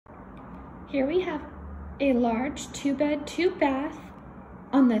Here we have a large 2-bed, 2-bath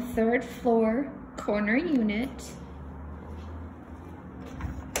on the 3rd floor corner unit.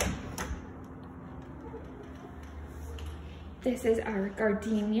 This is our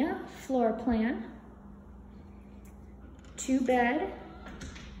Gardenia floor plan. 2-bed,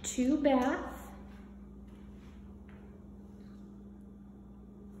 2-bath.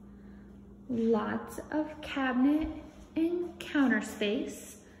 Lots of cabinet and counter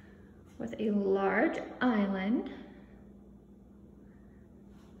space with a large island.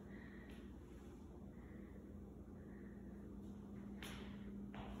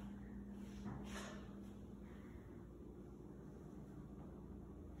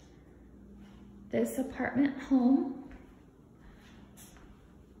 This apartment home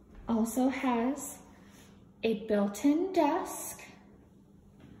also has a built-in desk,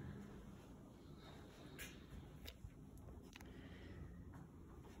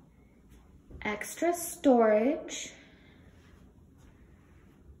 extra storage,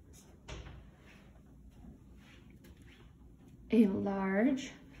 a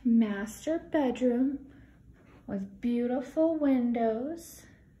large master bedroom with beautiful windows,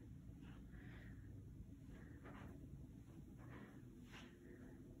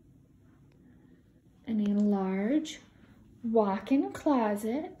 and a large walk-in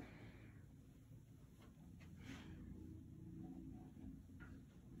closet.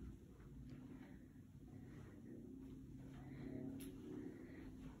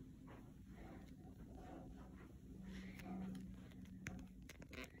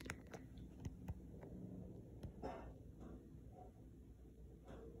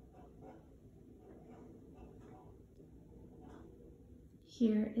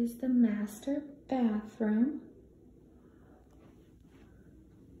 Here is the master bathroom.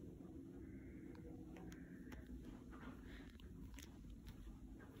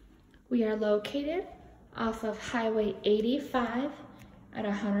 We are located off of Highway 85 at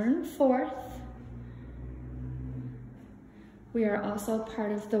 104th. We are also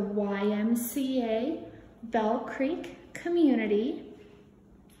part of the YMCA Belle Creek community.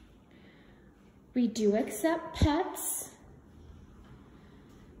 We do accept pets.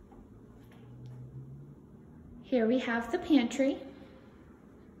 Here we have the pantry.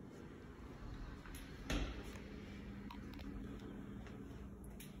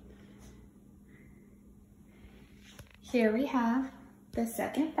 Here we have the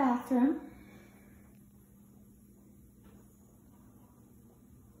 2nd bathroom.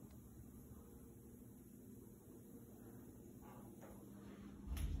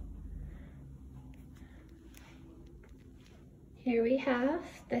 Here we have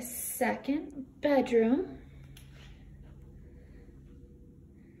the 2nd bedroom.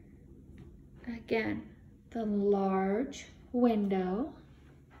 Again, the large window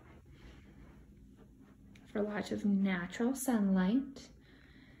for lots of natural sunlight,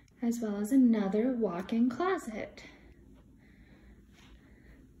 as well as another walk-in closet.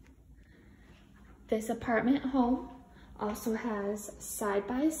 This apartment home also has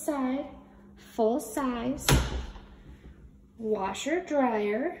side-by-side, full-size washer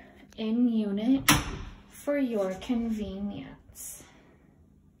dryer in unit for your convenience.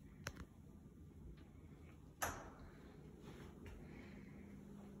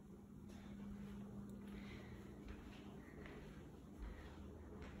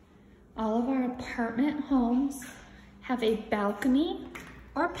 All of our apartment homes have a balcony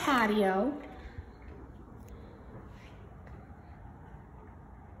or patio.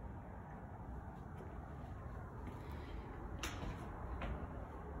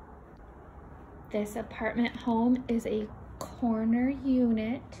 This apartment home is a corner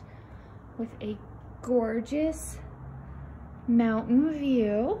unit with a gorgeous mountain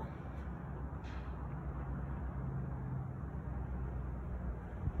view.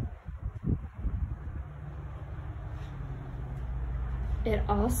 It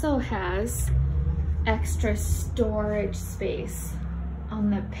also has extra storage space on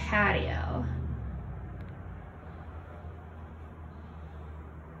the patio.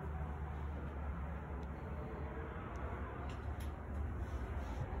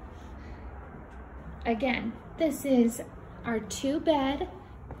 Again, this is our 2-bed,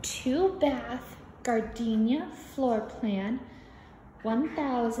 2-bath Gardenia floor plan,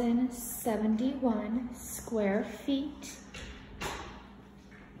 1,071 square feet.